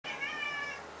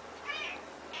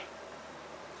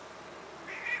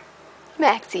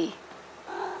Maxie,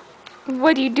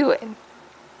 what are you doing?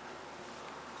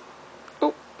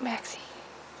 Oh, Maxie.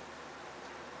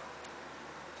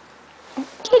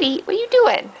 Kitty, what are you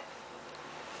doing?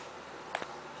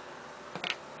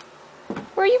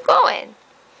 Where are you going?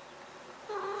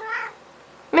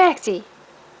 Maxie.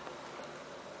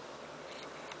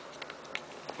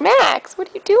 Max, what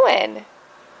are you doing?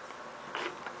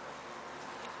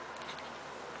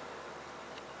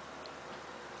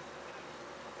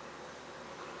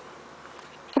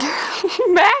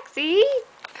 Maxie,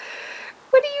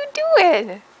 what are you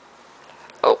doing?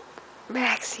 Oh,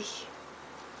 Maxie.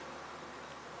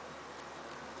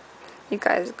 You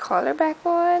got his collar back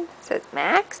on. It says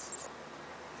Max.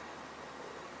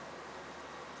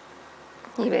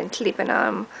 You've been sleeping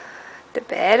on the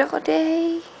bed all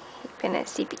day. You've been a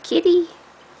sleepy kitty.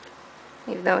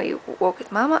 Even though you woke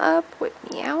his mama up with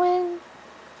meowing.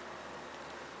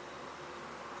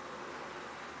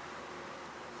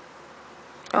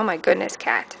 Oh my goodness,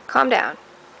 cat. Calm down.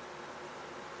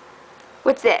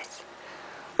 What's this?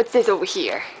 What's this over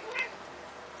here?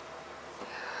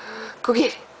 Go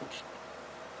get it.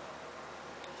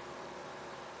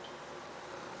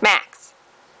 Max.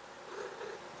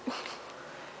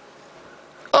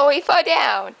 Oh, he fell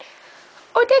down.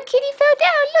 Oh, that kitty fell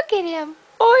down. Look at him.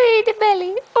 Oh, the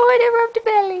belly. Oh, they rubbed the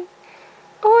belly.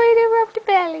 Oh, they rubbed the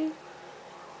belly.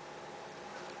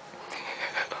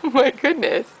 Oh my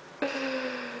goodness.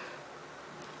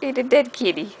 Eat a dead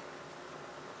kitty.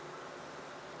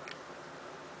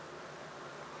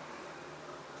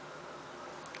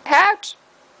 Ouch.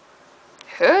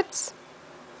 Hurts.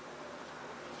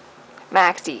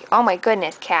 Maxie. Oh my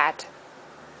goodness, cat.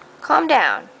 Calm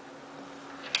down.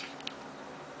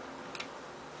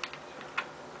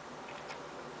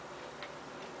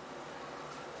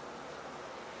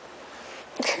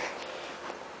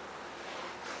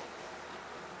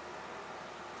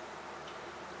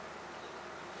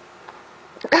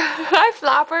 Hi,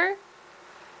 Flopper.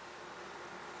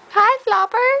 Hi,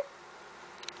 Flopper.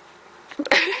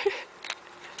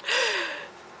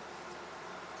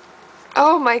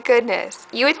 Oh my goodness.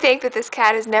 You would think that this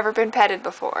cat has never been petted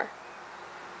before.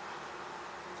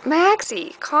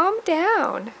 Maxie, calm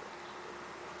down.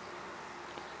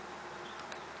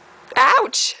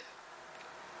 Ouch!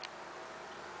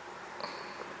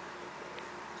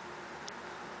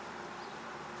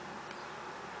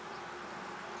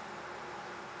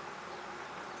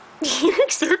 You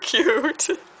look so cute.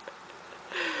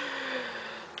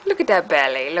 Look at that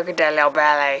belly. Look at that little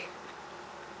belly.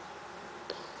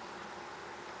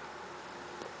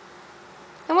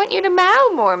 I want you to meow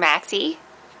more, Maxie.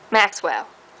 Maxwell.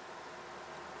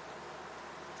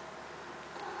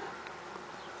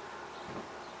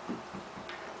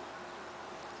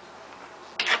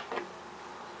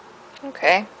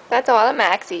 Okay, that's all at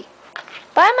Maxie.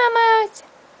 Bye, mamas.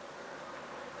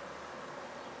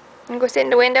 I'm gonna go sit in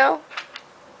the window.